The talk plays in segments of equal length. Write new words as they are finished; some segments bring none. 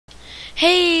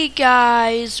Hey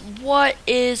guys, what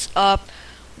is up?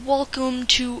 Welcome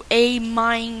to a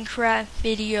Minecraft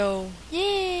video.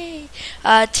 Yay!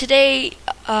 Today,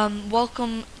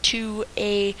 welcome to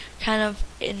a kind of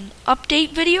an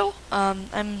update video.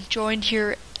 I'm joined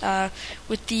here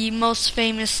with the most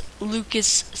famous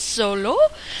Lucas Solo,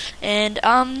 and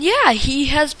yeah, he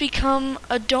has become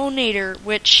a donator,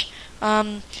 which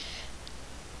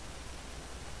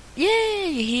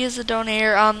yay, he is a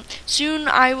donator. Soon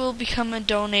I will become a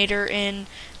donator and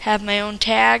have my own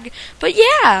tag. But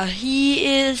yeah, he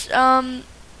is,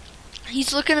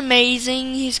 he's looking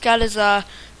amazing. He's got his,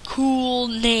 cool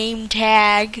name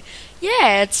tag.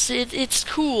 Yeah, it's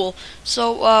cool.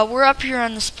 So, we're up here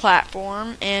on this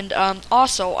platform, and,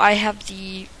 also I have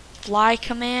the fly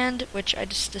command, which I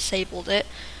just disabled it.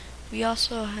 We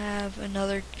also have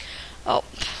another,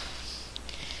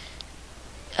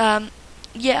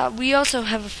 yeah, we also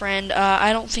have a friend.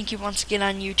 I don't think he wants to get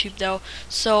on YouTube though.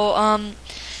 So,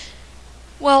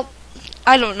 well,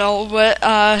 I don't know, but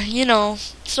you know.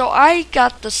 So I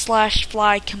got the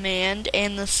 /fly command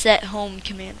and the set home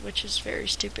command, which is very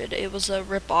stupid. It was a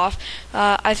ripoff.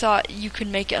 I thought you could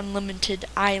make unlimited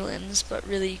islands, but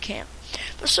really you can't.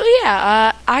 But so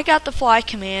yeah, I got the fly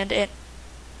command and.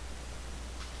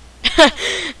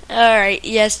 Alright,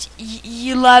 yes,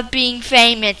 you love being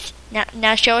famous.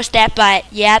 Now show us that butt.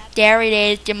 Yep, there it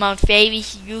is, the most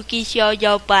famous Yuki show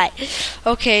your butt.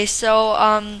 Okay, so,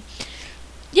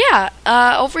 yeah,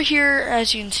 over here,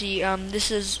 as you can see,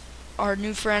 this is our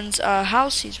new friend's,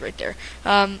 house. He's right there.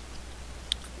 But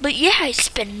yeah, he's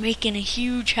been making a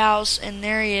huge house, and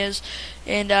there he is.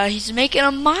 And, he's making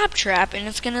a mob trap, and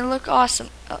it's gonna look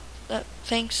awesome.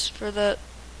 Thanks for the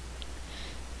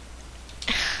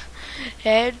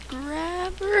head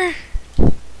grabber.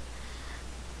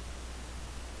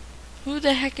 Who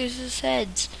the heck is his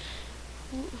heads?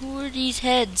 Who are these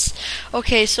heads?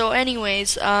 Okay, so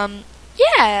anyways,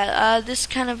 yeah, this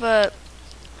kind of a,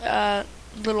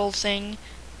 little thing.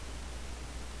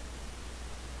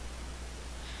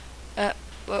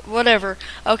 Whatever.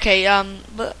 Okay,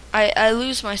 but I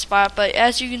lose my spot, but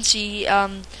as you can see,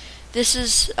 this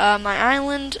is, my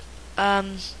island,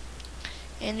 and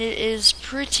it is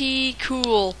pretty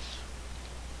cool.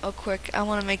 Oh, quick, I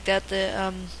want to make that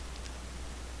the,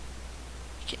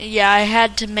 yeah, I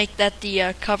had to make that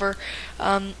the cover.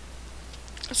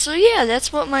 So yeah,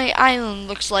 that's what my island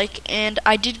looks like, and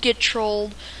I did get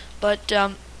trolled, but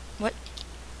what?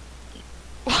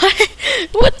 What?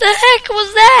 What the heck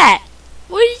was that?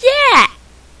 What is that?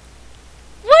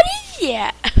 What is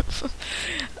that?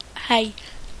 Hey,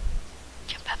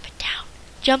 jump up and down.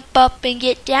 Jump up and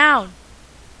get down.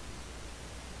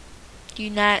 Do you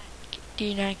not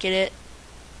get it?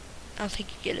 I don't think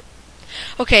you get it.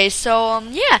 Okay, so,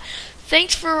 yeah,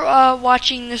 thanks for,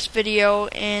 watching this video,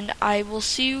 and I will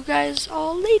see you guys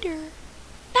all later.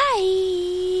 Bye!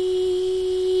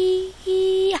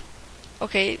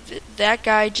 Okay, that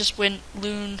guy just went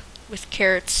loon with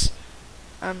carrots.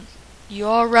 You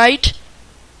alright?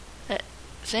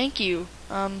 Thank you.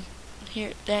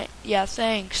 Here, yeah,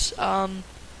 thanks.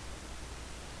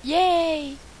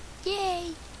 Yay!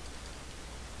 Yay!